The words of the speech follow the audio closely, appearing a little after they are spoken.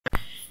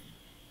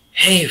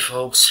Hey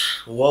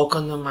folks,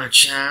 welcome to my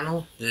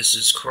channel. This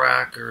is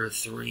Cracker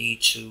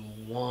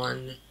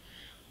 321.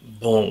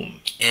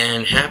 Boom.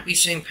 And happy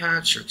St.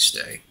 Patrick's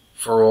Day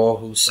for all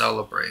who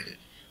celebrated.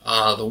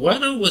 The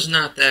weather was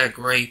not that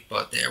great,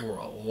 but there were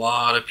a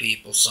lot of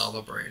people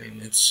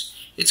celebrating.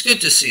 It's good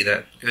to see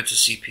that. Good to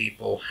see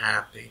people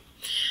happy.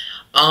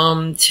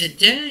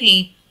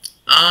 Today,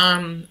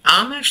 I'm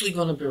actually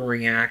going to be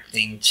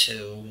reacting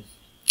to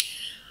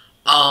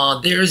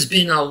there's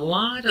been a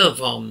lot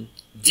of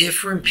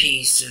different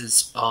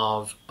pieces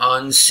of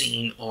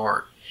unseen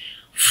art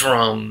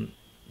from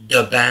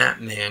the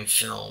Batman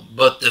film,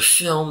 but the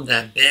film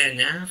that Ben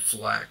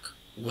Affleck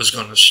was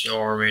going to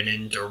star in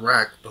and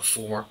direct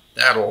before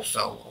that all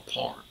fell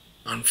apart,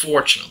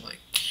 unfortunately.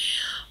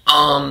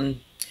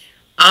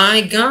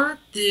 I got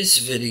this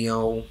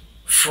video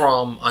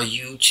from a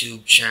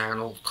YouTube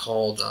channel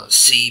called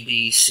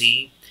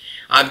CBC.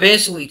 I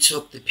basically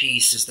took the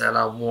pieces that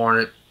I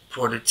wanted,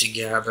 put it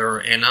together,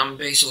 and I'm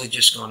basically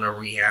just going to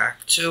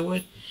react to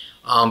it.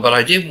 But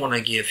I did want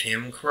to give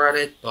him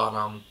credit, but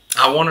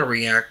I want to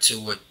react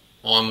to it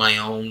on my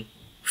own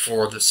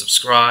for the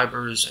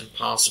subscribers and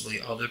possibly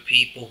other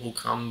people who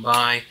come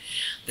by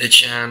the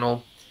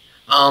channel.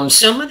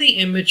 Some of the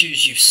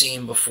images you've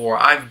seen before,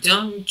 I've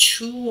done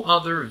two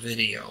other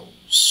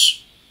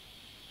videos.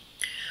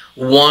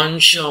 One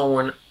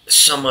showing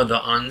some of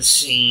the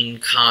unseen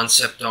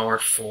concept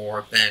art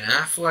for Ben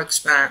Affleck's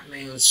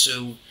Batman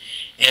suit,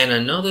 and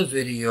another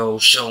video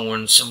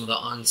showing some of the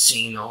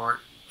unseen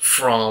art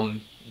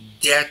from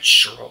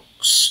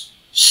Deathstroke's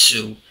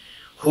suit,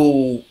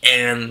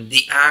 and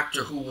the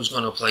actor who was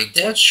going to play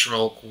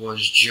Deathstroke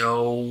was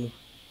Joe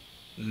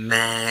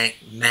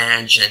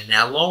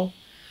Manganiello.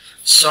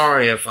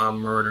 Sorry if I'm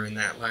murdering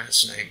that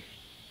last name.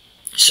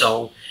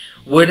 So,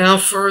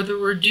 without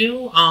further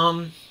ado,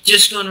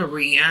 just going to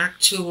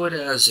react to it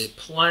as it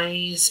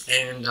plays,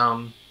 and,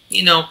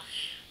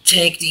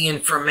 take the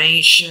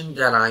information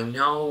that I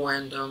know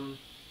and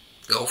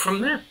go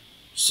from there.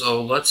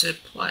 So let's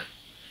hit play.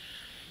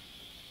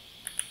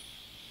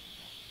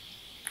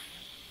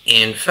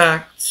 In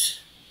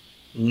fact,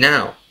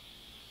 now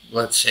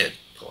let's hit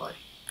play.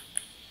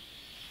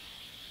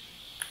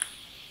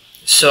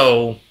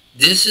 So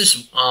this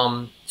is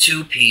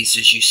two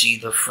pieces. You see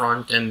the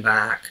front and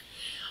back.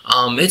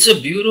 It's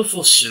a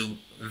beautiful suit.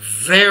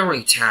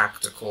 Very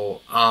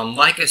tactical.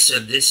 Like I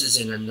said, this is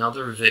in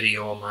another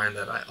video of mine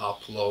that I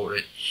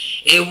uploaded.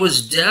 It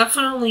was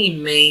definitely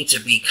made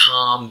to be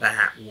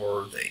combat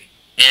worthy.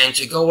 And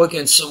to go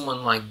against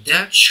someone like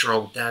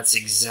Deathstroke, that's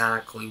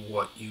exactly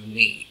what you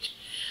need.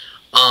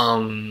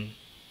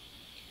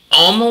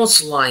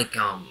 Almost like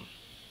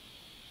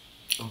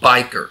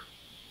biker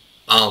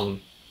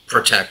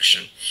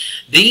protection.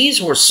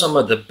 These were some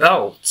of the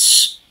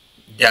belts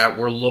that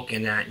we're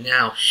looking at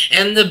now.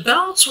 And the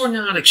belts were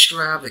not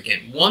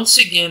extravagant. Once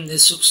again,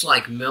 this looks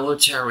like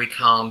military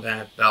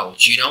combat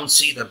belts. You don't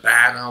see the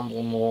bat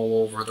emblem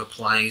all over the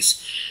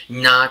place.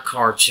 Not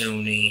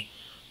cartoony.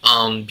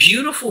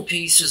 Beautiful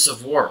pieces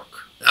of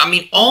work. I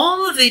mean,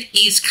 all of it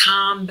is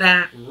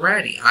combat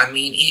ready. I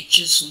mean, it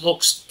just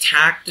looks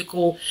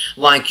tactical.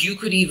 Like you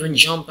could even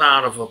jump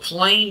out of a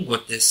plane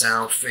with this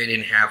outfit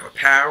and have a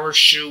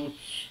parachute,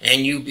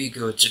 and you'd be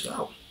good to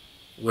go.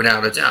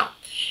 Without a doubt.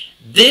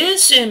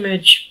 This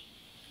image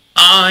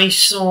I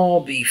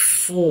saw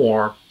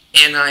before,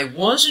 and I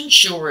wasn't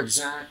sure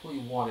exactly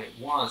what it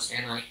was,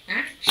 and I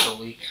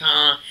actually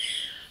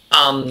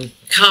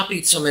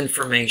copied some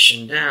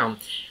information down.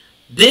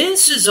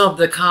 This is of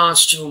the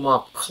costume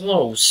up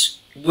close,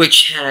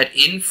 which had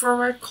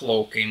infrared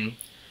cloaking,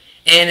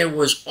 and it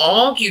was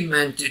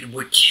augmented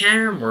with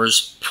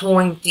cameras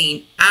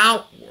pointing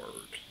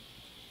outward.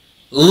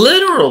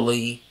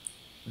 Literally,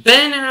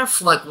 Ben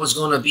Affleck was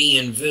going to be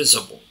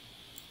invisible.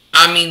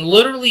 I mean,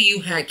 literally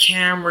you had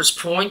cameras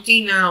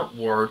pointing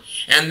outward,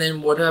 and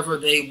then whatever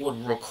they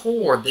would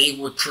record, they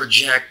would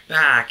project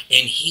back,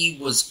 and he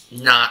was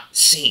not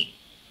seen.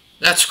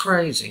 That's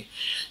crazy.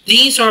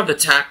 These are the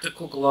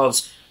tactical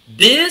gloves.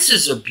 This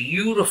is a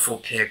beautiful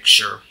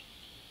picture.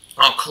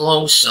 A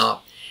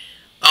close-up.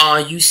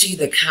 You see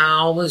the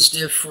cowl is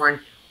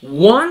different.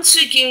 Once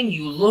again,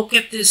 you look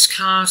at this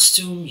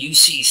costume, you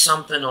see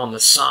something on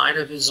the side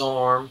of his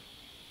arm,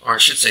 or I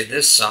should say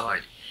this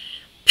side.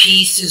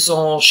 Pieces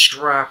all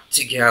strapped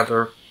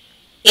together.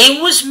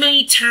 It was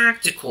made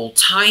tactical,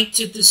 tight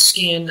to the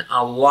skin,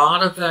 a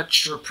lot of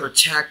extra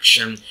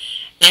protection.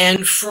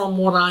 And from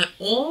what I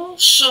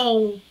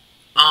also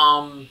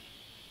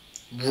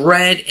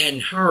read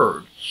and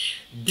heard,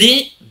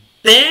 Ben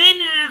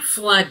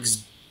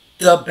Affleck's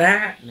The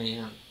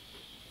Batman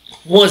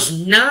was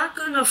not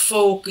going to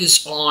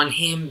focus on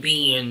him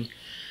being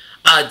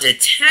a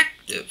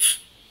detective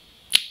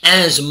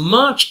as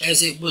much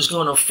as it was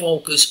going to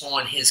focus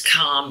on his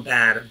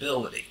combat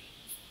ability.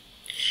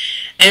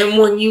 And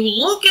when you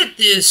look at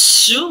this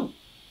suit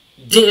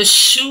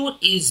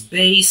is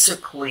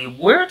basically,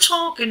 we're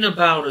talking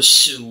about a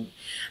suit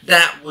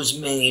that was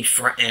made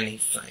for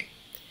anything.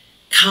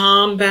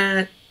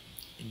 Combat,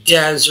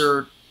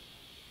 desert,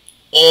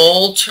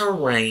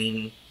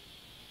 all-terrain,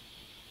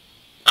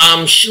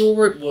 I'm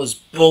sure it was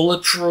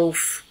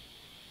bulletproof,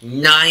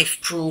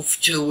 knife-proof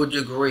to a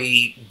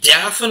degree,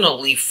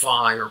 definitely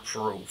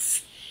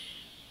fireproof.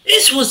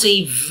 This was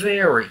a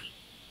very,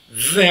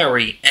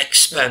 very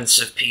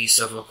expensive piece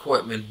of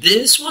equipment.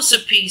 This was a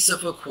piece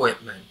of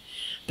equipment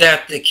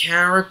that the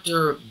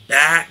character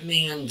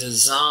Batman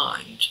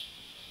designed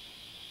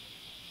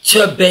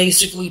to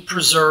basically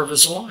preserve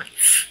his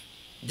life.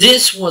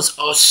 This was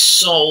a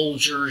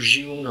soldier's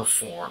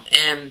uniform,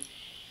 and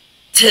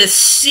to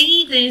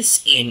see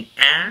this in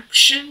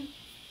action,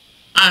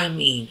 I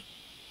mean,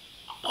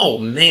 oh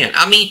man,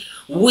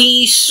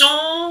 we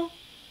saw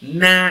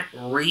Matt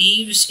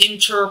Reeves'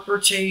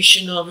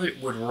 interpretation of it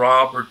with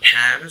Robert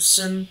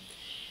Pattinson,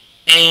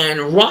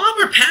 and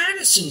Robert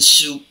Pattinson's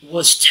suit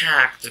was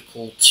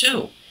tactical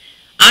too.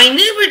 I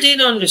never did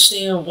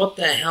understand what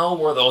the hell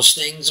were those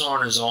things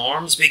on his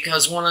arms,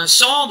 because when I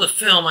saw the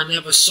film, I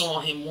never saw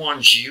him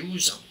once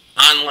use them,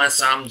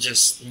 unless I'm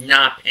just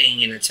not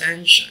paying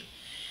attention.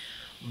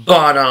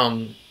 But,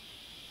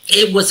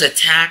 it was a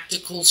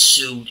tactical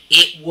suit.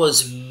 It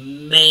was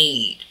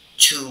made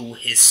to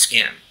his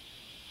skin.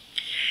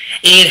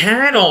 It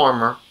had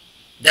armor,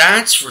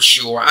 that's for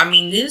sure.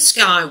 This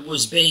guy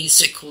was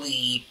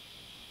basically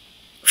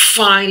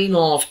fighting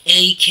off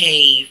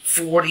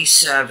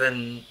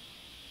AK-47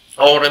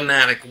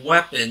 automatic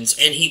weapons,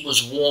 and he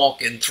was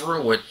walking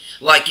through it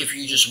like if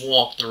you just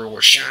walk through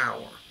a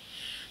shower.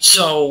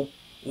 So,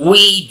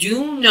 we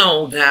do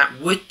know that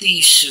with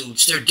these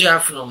suits, they're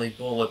definitely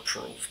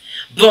bulletproof.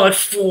 But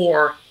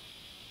for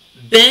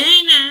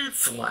Ben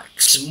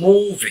Affleck's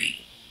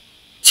movie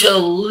to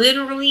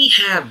literally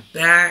have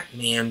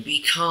Batman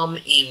become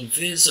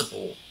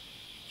invisible,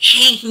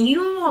 can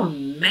you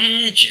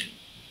imagine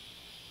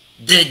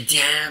the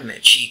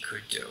damage he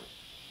could do?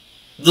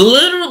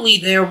 Literally,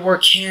 there were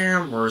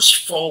cameras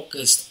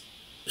focused,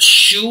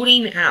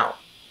 shooting out,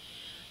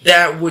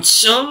 that would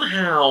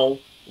somehow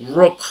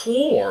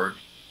record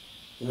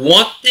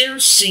what they're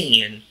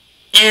seeing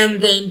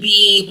and then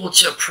be able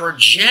to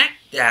project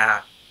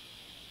that,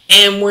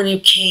 and when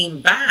it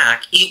came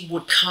back, it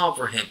would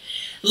cover him.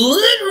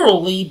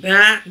 Literally,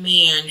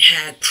 Batman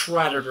had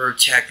Predator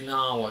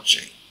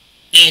technology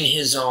in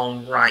his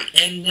own right,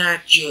 and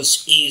that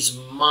just is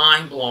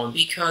mind-blowing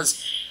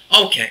because,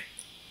 okay,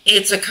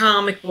 it's a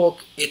comic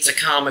book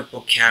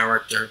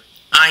character.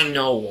 I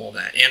know all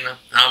that, and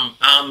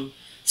I'm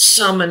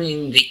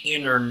summoning the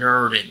inner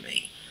nerd in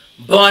me.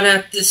 But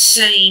at the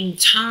same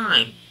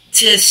time,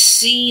 to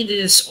see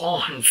this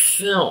on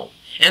film,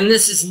 and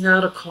this is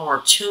not a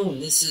cartoon,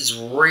 this is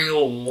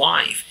real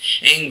life,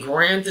 and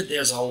granted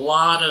there's a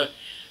lot of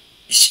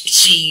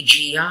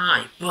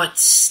CGI, but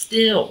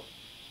still,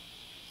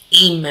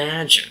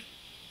 imagine.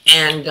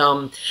 And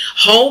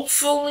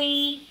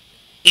hopefully,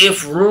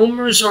 if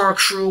rumors are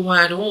true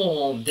at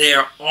all,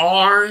 there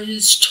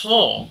is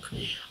talk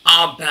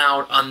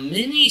about a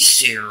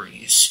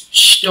mini-series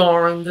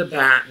starring the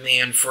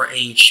Batman for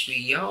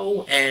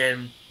HBO,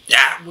 and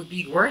that would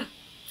be great.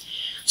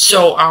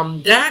 So,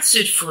 that's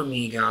it for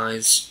me,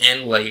 guys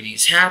and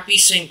ladies. Happy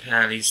St.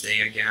 Paddy's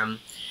Day again.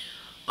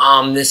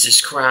 This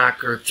is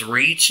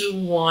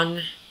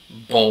Cracker321.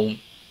 Boom.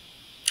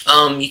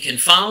 You can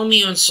follow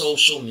me on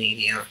social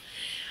media.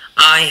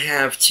 I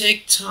have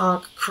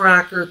TikTok,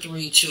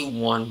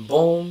 Cracker321.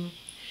 Boom.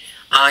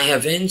 I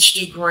have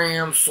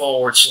Instagram,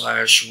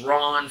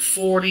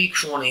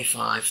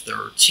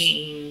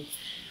 /Ron402513.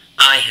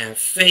 I have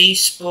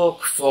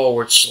Facebook,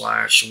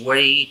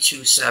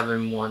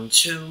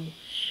 /Way2712.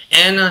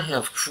 And I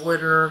have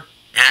Twitter,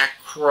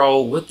 @Crow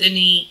with an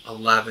E,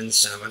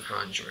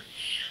 11700.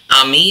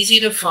 I'm easy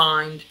to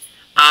find.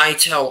 I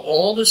tell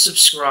all the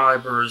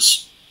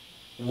subscribers,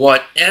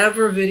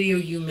 whatever video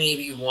you may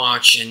be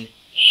watching,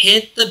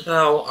 hit the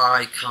bell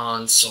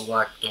icon,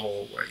 select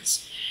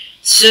always.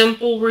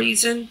 Simple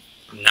reason,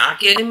 I'm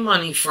not getting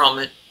money from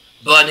it,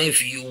 but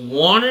if you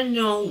want to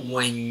know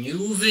when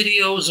new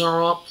videos are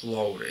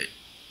uploaded,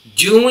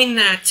 doing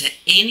that to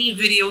any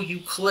video you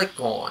click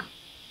on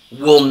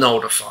will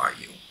notify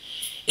you.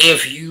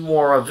 If you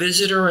are a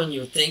visitor and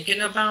you're thinking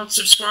about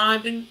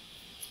subscribing,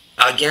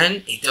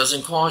 again, it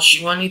doesn't cost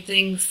you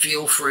anything,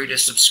 feel free to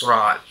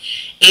subscribe.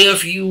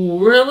 If you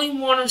really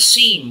want to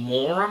see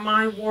more of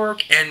my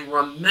work, and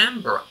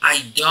remember,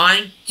 I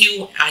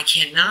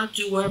cannot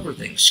do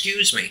everything,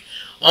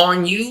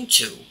 on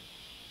YouTube.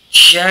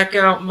 Check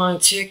out my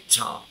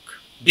TikTok,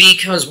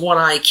 because what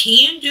I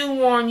can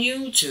do on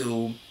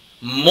YouTube,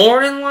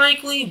 more than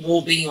likely,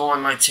 will be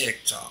on my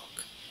TikTok.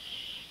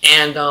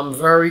 And I'm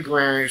very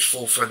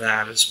grateful for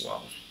that as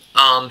well.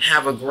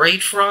 Have a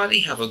great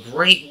Friday. Have a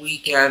great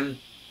weekend.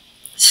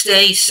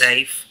 Stay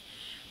safe.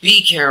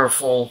 Be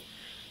careful.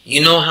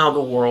 You know how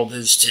the world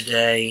is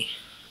today.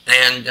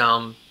 And,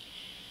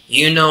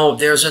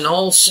 there's an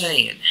old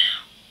saying.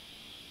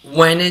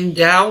 When in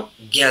doubt,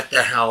 get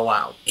the hell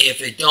out. If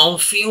it don't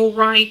feel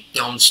right,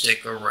 don't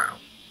stick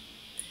around.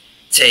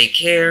 Take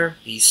care.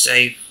 Be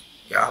safe.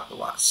 God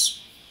bless.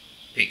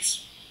 Peace.